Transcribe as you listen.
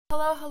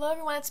Hello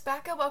everyone, it's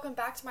Becca. Welcome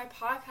back to my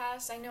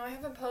podcast. I know I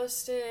haven't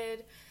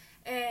posted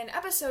an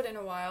episode in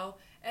a while,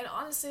 and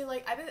honestly,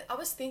 I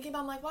was thinking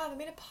about, wow, I haven't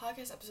made a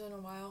podcast episode in a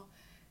while,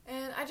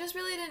 and I just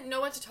really didn't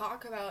know what to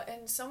talk about,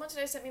 and someone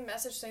today sent me a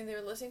message saying they were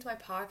listening to my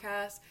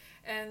podcast,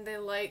 and they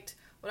liked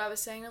what I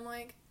was saying. I'm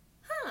like,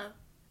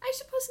 I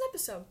should post an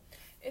episode.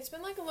 It's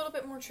been, a little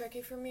bit more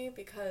tricky for me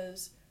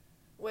because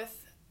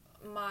with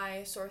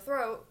my sore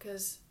throat,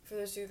 because for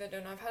those of you that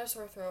don't know, I've had a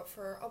sore throat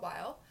for a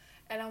while,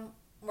 and I'm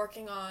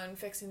working on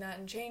fixing that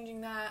and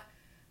changing that,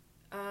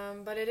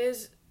 but it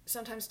is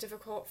sometimes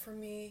difficult for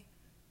me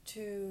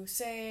to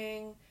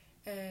sing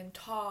and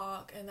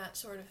talk and that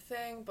sort of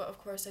thing, but of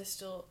course I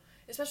still,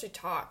 especially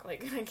talk, I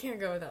can't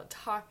go without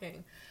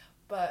talking,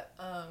 but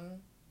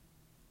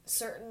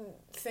certain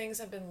things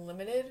have been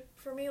limited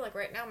for me.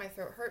 Right now my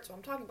throat hurts, so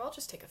I'm talking, but I'll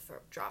just take a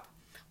throat drop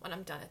when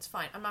I'm done. It's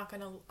fine. I'm not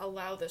going to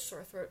allow this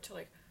sore throat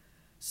to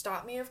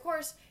stop me. Of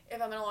course,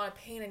 if I'm in a lot of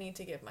pain, I need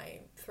to give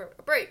my throat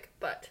a break,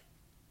 but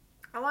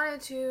I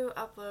wanted to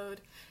upload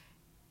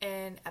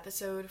an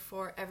episode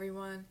for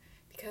everyone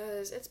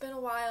because it's been a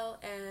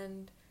while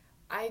and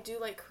I do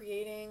like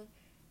creating,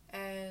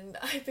 and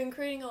I've been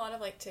creating a lot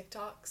of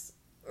TikToks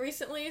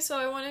recently, so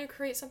I want to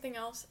create something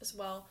else as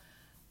well.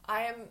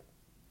 I'm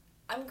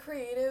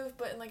creative,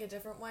 but in a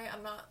different way.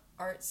 I'm not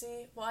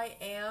artsy. Well, I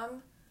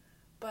am,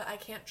 but I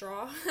can't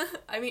draw.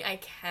 I mean, I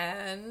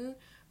can,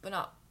 but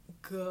not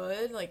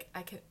good.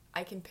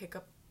 I can pick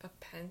up a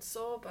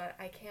pencil, but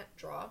I can't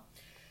draw.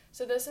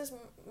 So this is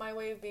my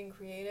way of being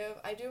creative.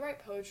 I do write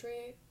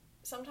poetry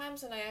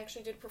sometimes, and I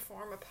actually did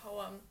perform a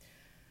poem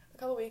a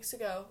couple weeks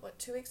ago.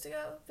 2 weeks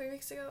ago? 3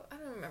 weeks ago? I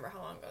don't remember how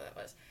long ago that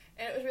was.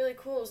 And it was really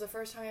cool. It was the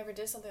first time I ever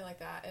did something like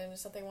that, and it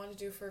was something I wanted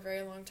to do for a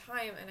very long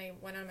time, and I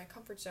went out of my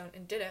comfort zone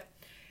and did it.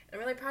 And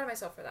I'm really proud of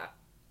myself for that.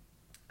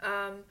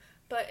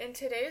 But in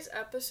today's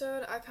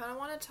episode, I kind of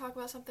want to talk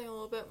about something a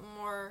little bit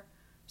more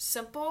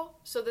simple.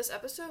 So this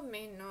episode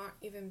may not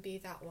even be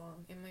that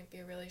long. It might be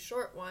a really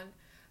short one,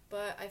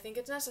 but I think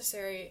it's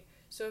necessary.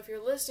 So if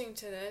you're listening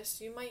to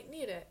this, you might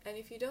need it. And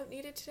if you don't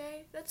need it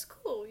today, that's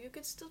cool. You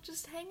could still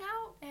just hang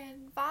out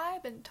and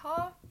vibe and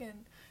talk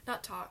and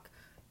not talk.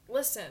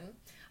 Listen.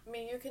 I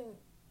mean, you can,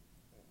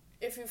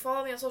 if you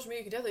follow me on social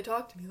media, you can definitely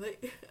talk to me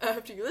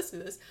after you listen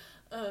to this.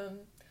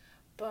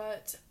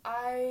 But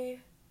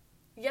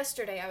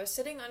yesterday I was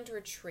sitting under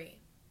a tree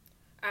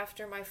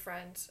after my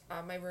friends,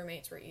 my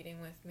roommates were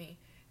eating with me,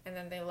 and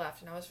then they left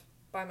and I was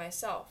by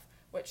myself,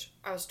 which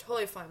I was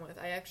totally fine with.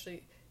 I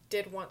actually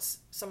did want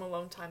some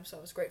alone time, so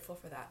I was grateful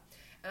for that.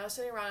 And I was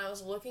sitting around and I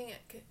was looking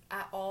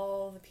at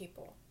all the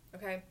people,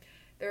 okay?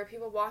 There were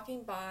people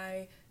walking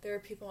by, there were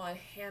people on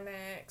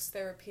hammocks,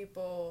 there were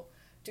people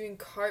doing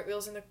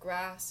cartwheels in the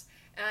grass,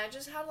 and I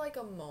just had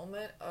a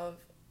moment of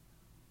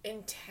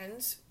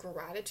intense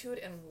gratitude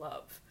and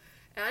love.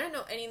 And I didn't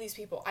know any of these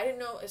people. I didn't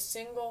know a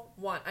single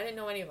one. I didn't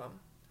know any of them.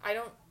 I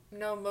don't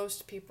know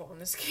most people on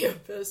this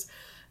campus,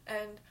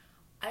 and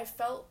I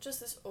felt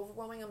just this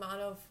overwhelming amount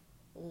of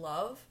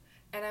love,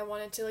 and I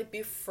wanted to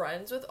be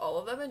friends with all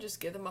of them and just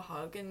give them a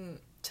hug and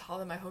tell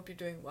them I hope you're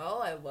doing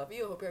well, I love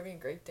you, I hope you're having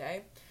a great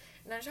day.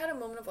 And I just had a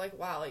moment of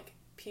wow,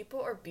 people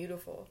are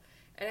beautiful.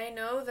 And I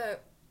know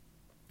that,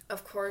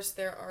 of course,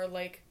 there are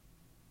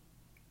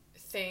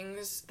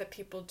things that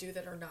people do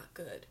that are not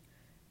good.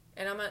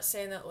 And I'm not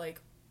saying that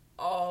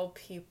all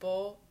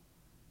people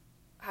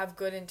have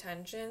good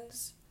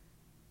intentions.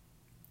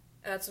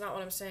 That's not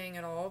what I'm saying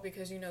at all,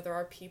 because there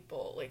are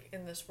people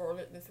in this world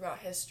and throughout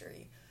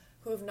history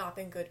who have not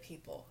been good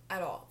people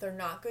at all. They're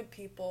not good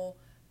people.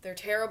 They're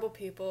terrible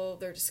people.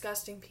 They're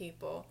disgusting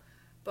people.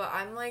 But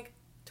I'm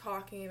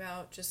talking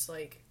about just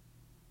I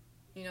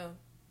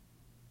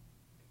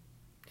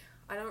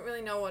don't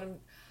really know what I'm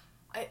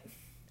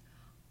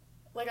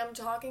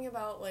talking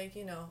about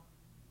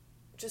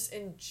just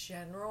in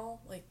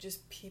general,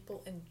 just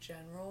people in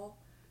general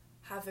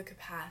have the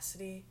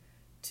capacity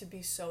to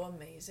be so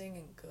amazing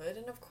and good.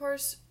 And of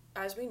course,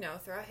 as we know,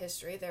 throughout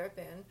history, there have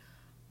been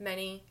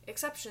many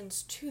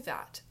exceptions to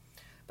that.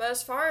 But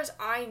as far as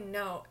I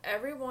know,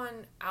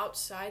 everyone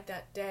outside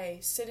that day,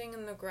 sitting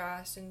in the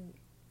grass and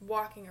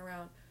walking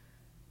around,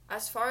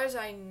 as far as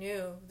I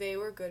knew, they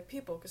were good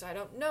people, because I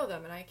don't know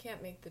them, and I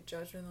can't make the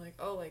judgment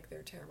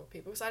they're terrible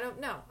people, because I don't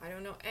know. I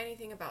don't know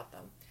anything about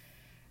them.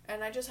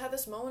 And I just had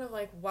this moment of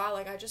wow,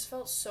 I just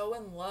felt so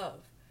in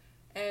love.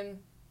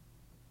 And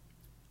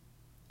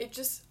it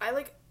just,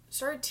 I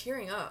started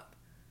tearing up.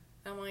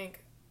 And I'm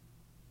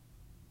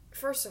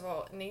first of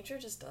all, nature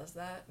just does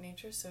that.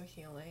 Nature's so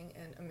healing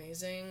and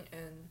amazing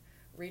and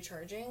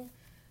recharging.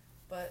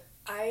 But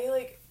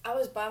I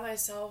was by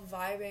myself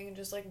vibing and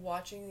just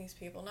watching these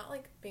people, not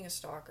being a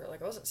stalker, I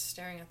wasn't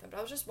staring at them, but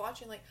I was just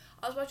watching,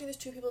 I was watching these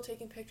two people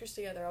taking pictures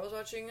together. I was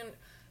watching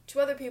two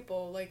other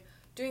people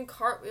doing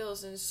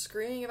cartwheels and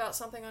screaming about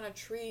something on a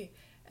tree,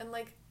 and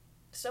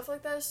stuff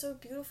like that is so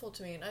beautiful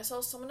to me. And I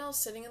saw someone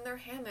else sitting in their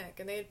hammock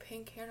and they had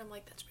pink hair, and I'm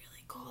that's really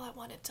cool. I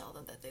want to tell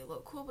them that they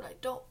look cool, but I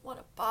don't want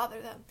to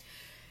bother them.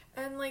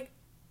 And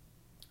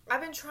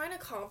I've been trying to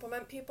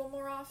compliment people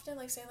more often,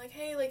 saying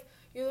hey,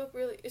 you look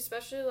really,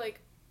 especially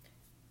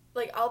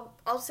like,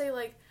 I'll say,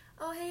 like,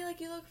 oh, hey, like,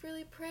 you look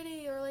really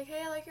pretty, or, like,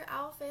 hey, I like your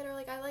outfit, or,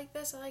 like, I like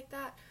this, I like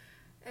that,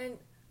 and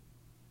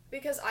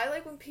because I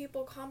like when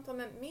people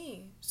compliment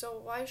me, so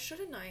why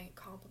shouldn't I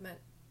compliment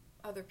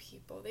other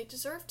people? They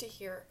deserve to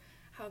hear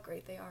how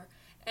great they are,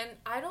 and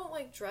I don't,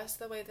 like, dress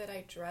the way that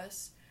I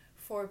dress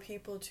for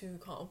people to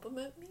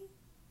compliment me,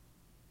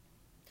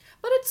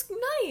 but it's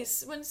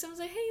nice when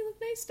someone's like, hey, you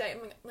look nice today.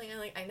 I'm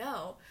like, I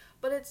know,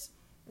 but it's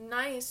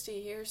nice to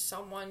hear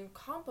someone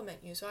compliment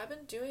you. So I've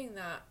been doing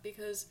that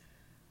because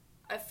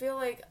I feel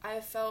like I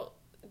felt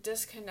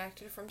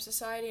disconnected from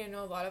society. I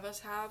know a lot of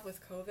us have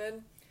with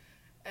COVID,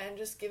 and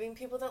just giving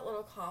people that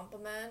little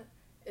compliment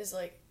is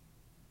like,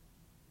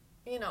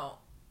 you know,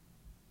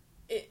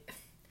 it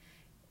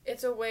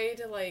it's a way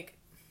to, like,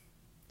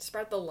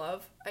 spread the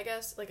love, I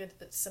guess, like a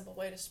simple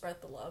way to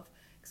spread the love,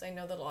 because I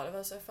know that a lot of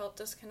us have felt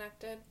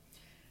disconnected,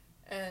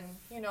 and,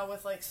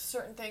 with, like,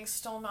 certain things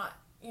still not,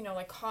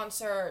 like,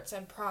 concerts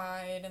and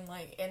Pride and,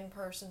 like,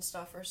 in-person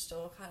stuff are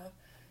still kind of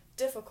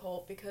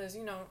difficult because,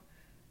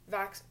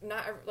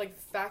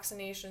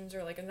 vaccinations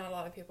are, like, not a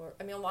lot of people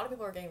a lot of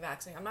people are getting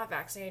vaccinated. I'm not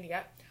vaccinated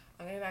yet.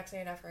 I'm getting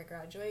vaccinated after I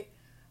graduate,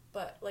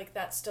 but, like,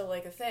 that's still,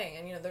 like, a thing,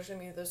 and, there's gonna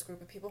be this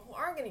group of people who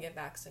aren't gonna get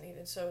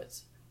vaccinated, so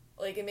it's,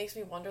 like, it makes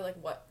me wonder,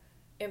 like, what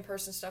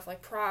in-person stuff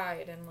like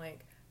Pride and,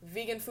 like,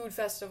 vegan food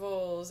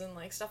festivals and,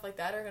 like, stuff like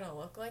that are gonna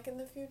look like in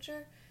the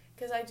future,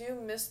 because I do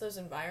miss those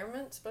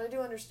environments, but I do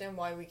understand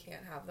why we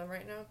can't have them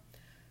right now.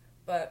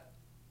 But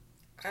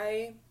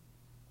I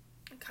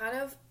kind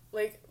of,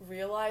 like,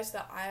 realized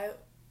that I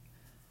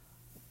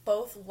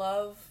both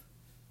love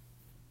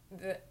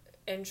the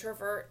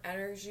introvert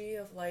energy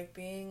of, like,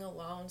 being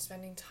alone,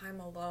 spending time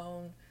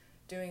alone,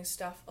 doing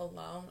stuff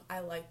alone. I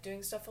like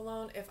doing stuff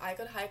alone. If I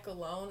could hike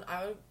alone,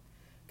 I would,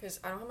 because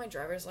I don't have my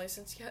driver's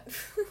license yet.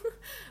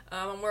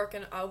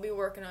 I'll be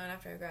working on it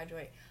after I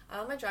graduate. I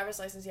don't have my driver's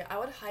license yet. I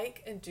would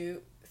hike and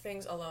do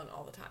things alone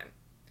all the time.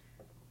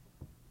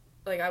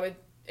 Like,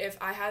 if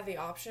I had the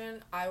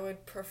option, I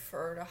would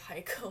prefer to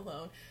hike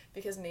alone,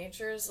 because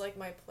nature is, like,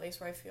 my place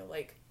where I feel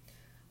like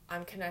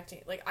I'm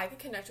connecting. Like, I could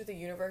connect with the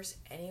universe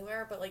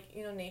anywhere, but, like,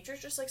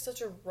 nature's just, like,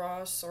 such a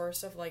raw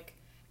source of, like,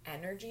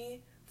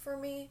 energy for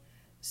me.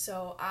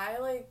 So I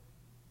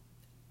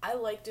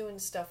like doing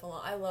stuff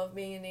alone. I love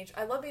being in nature.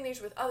 I love being in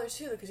nature with others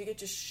too, because you get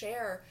to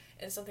share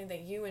in something that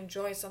you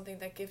enjoy, something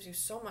that gives you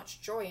so much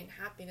joy and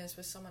happiness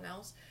with someone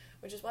else,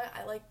 which is why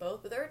I like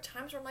both. But there are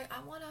times where I'm like, I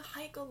want to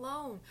hike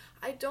alone.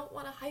 I don't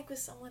want to hike with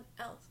someone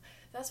else.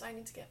 That's why I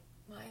need to get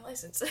my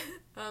license.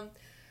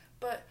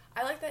 But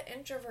I like that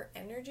introvert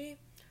energy,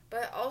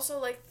 but I also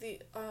like the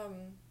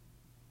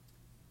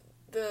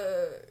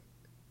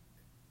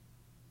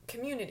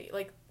community,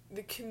 like,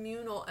 the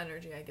communal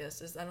energy, I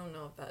guess, I don't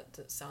know if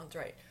that sounds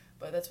right,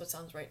 but that's what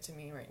sounds right to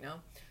me right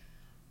now.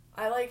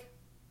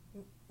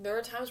 There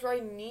are times where I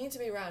need to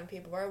be around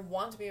people, where I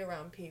want to be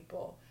around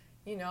people,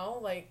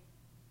 like,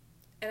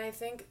 and I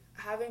think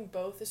having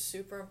both is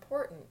super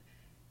important,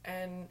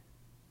 and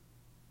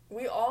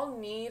we all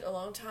need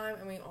alone time,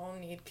 and we all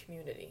need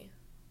community.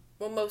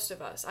 Well, most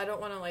of us. I don't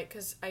want to, like,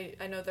 because I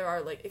know there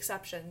are, like,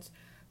 exceptions,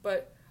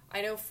 but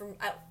I know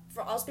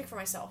I'll speak for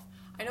myself.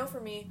 I know for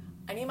me,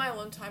 I need my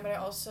alone time, but I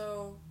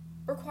also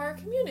require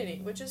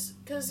community, which is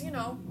because, I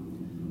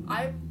don't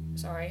know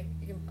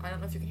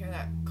if you can hear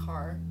that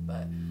car,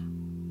 but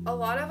a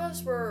lot of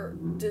us were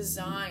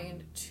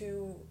designed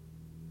to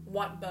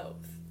want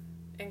both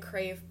and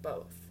crave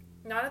both.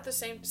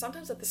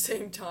 Sometimes at the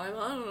same time,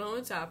 I don't know,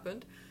 it's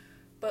happened,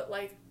 but,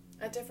 like,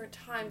 at different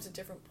times, at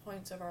different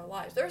points of our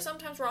lives. There are some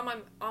times where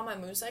on my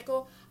moon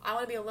cycle, I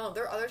want to be alone.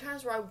 There are other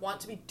times where I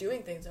want to be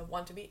doing things, I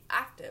want to be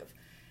active,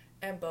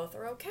 and both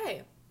are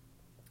okay.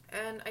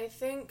 And I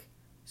think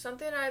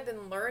something that I've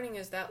been learning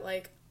is that,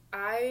 like,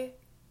 I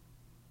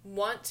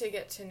want to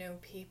get to know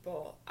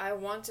people. I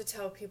want to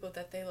tell people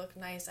that they look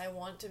nice. I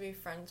want to be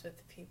friends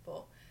with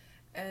people.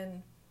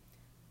 And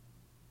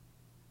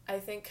I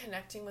think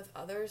connecting with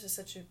others is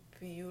such a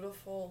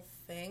beautiful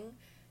thing.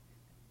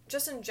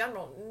 Just in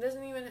general, it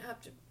doesn't even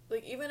have to,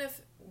 like, even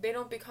if they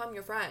don't become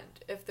your friend,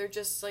 if they're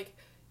just, like,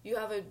 you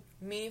have a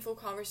meaningful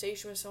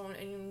conversation with someone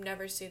and you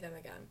never see them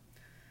again.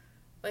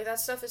 Like,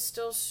 that stuff is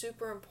still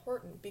super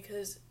important,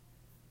 because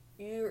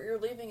you're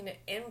leaving an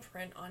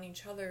imprint on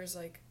each other's,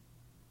 like,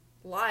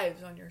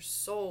 lives, on your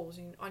souls,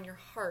 on your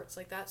hearts,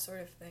 like, that sort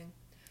of thing.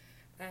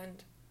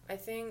 And I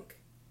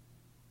think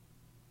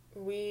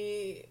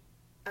we,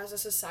 as a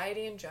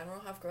society in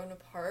general, have grown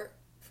apart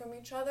from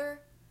each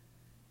other.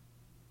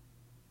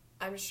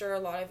 I'm sure a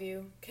lot of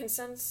you can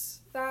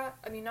sense that.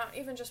 I mean, not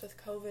even just with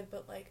COVID,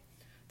 but, like,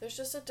 there's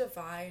just a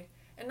divide.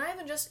 And not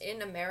even just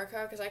in America,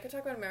 because I could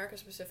talk about America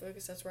specifically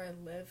because that's where I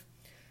live.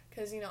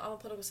 Because, I'm a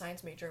political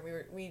science major.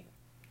 We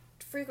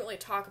frequently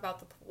talk about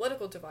the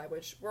political divide,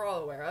 which we're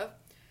all aware of.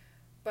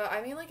 But,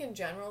 I mean, like, in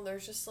general,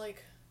 there's just,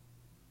 like,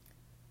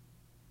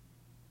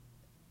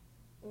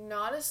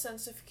 not a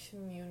sense of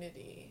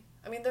community.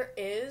 I mean, there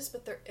is,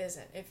 but there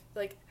isn't.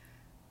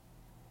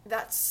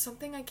 That's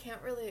something I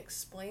can't really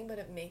explain, but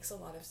it makes a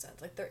lot of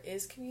sense. Like, there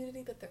is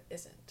community, but there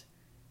isn't.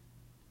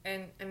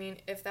 And I mean,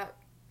 if that,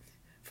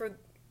 for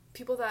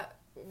people that,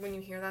 when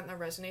you hear that and that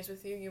resonates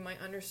with you, you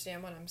might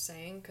understand what I'm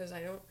saying, because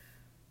I don't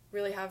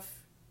really have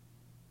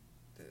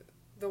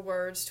the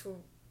words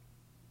to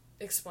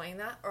explain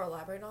that or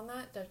elaborate on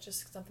that. That's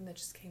just something that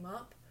just came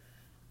up.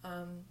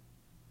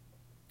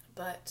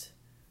 But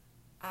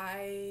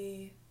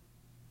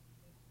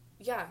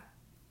yeah,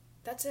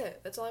 that's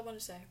it. That's all I want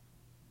to say.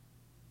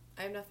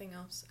 I have nothing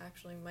else,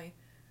 actually.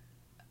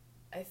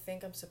 I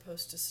think I'm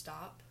supposed to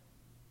stop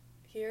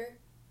here.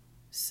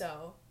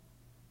 So,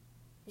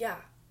 yeah.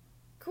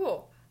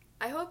 Cool.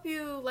 I hope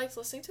you liked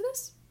listening to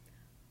this.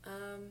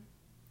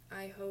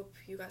 I hope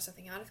you got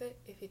something out of it.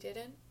 If you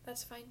didn't,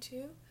 that's fine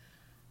too.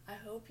 I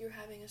hope you're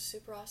having a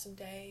super awesome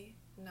day,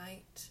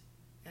 night,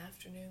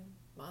 afternoon,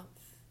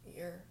 month,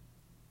 year,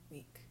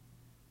 week.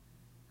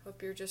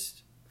 Hope you're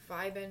just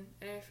vibing.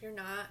 And if you're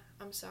not,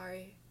 I'm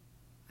sorry.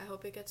 I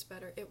hope it gets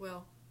better. It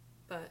will.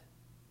 But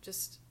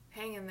just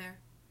hang in there.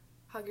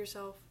 Hug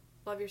yourself.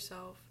 Love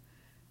yourself.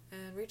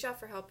 And reach out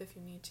for help if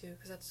you need to,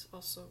 because that's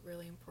also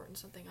really important.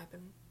 Something I've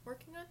been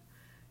working on.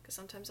 Because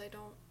sometimes I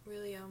don't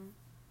really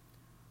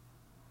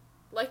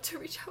like to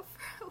reach out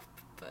for help.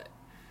 But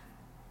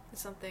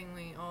it's something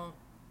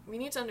we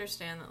need to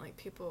understand, that like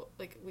people,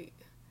 like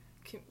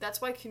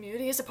that's why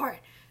community is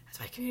important.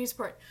 But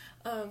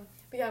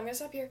yeah, I'm gonna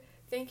stop here.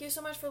 Thank you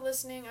so much for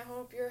listening. I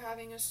hope you're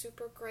having a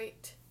super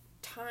great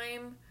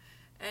time.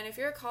 And if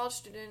you're a college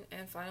student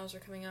and finals are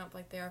coming up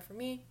like they are for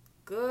me,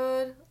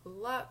 good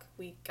luck.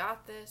 We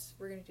got this.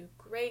 We're gonna do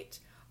great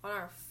on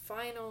our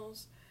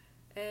finals.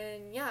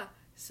 And yeah,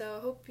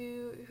 so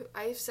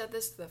I've said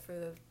this for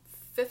the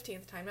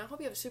 15th time now. I hope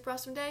you have a super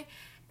awesome day,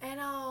 and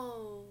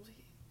I'll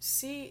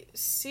see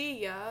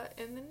ya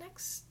in the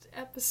next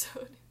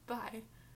episode. Bye.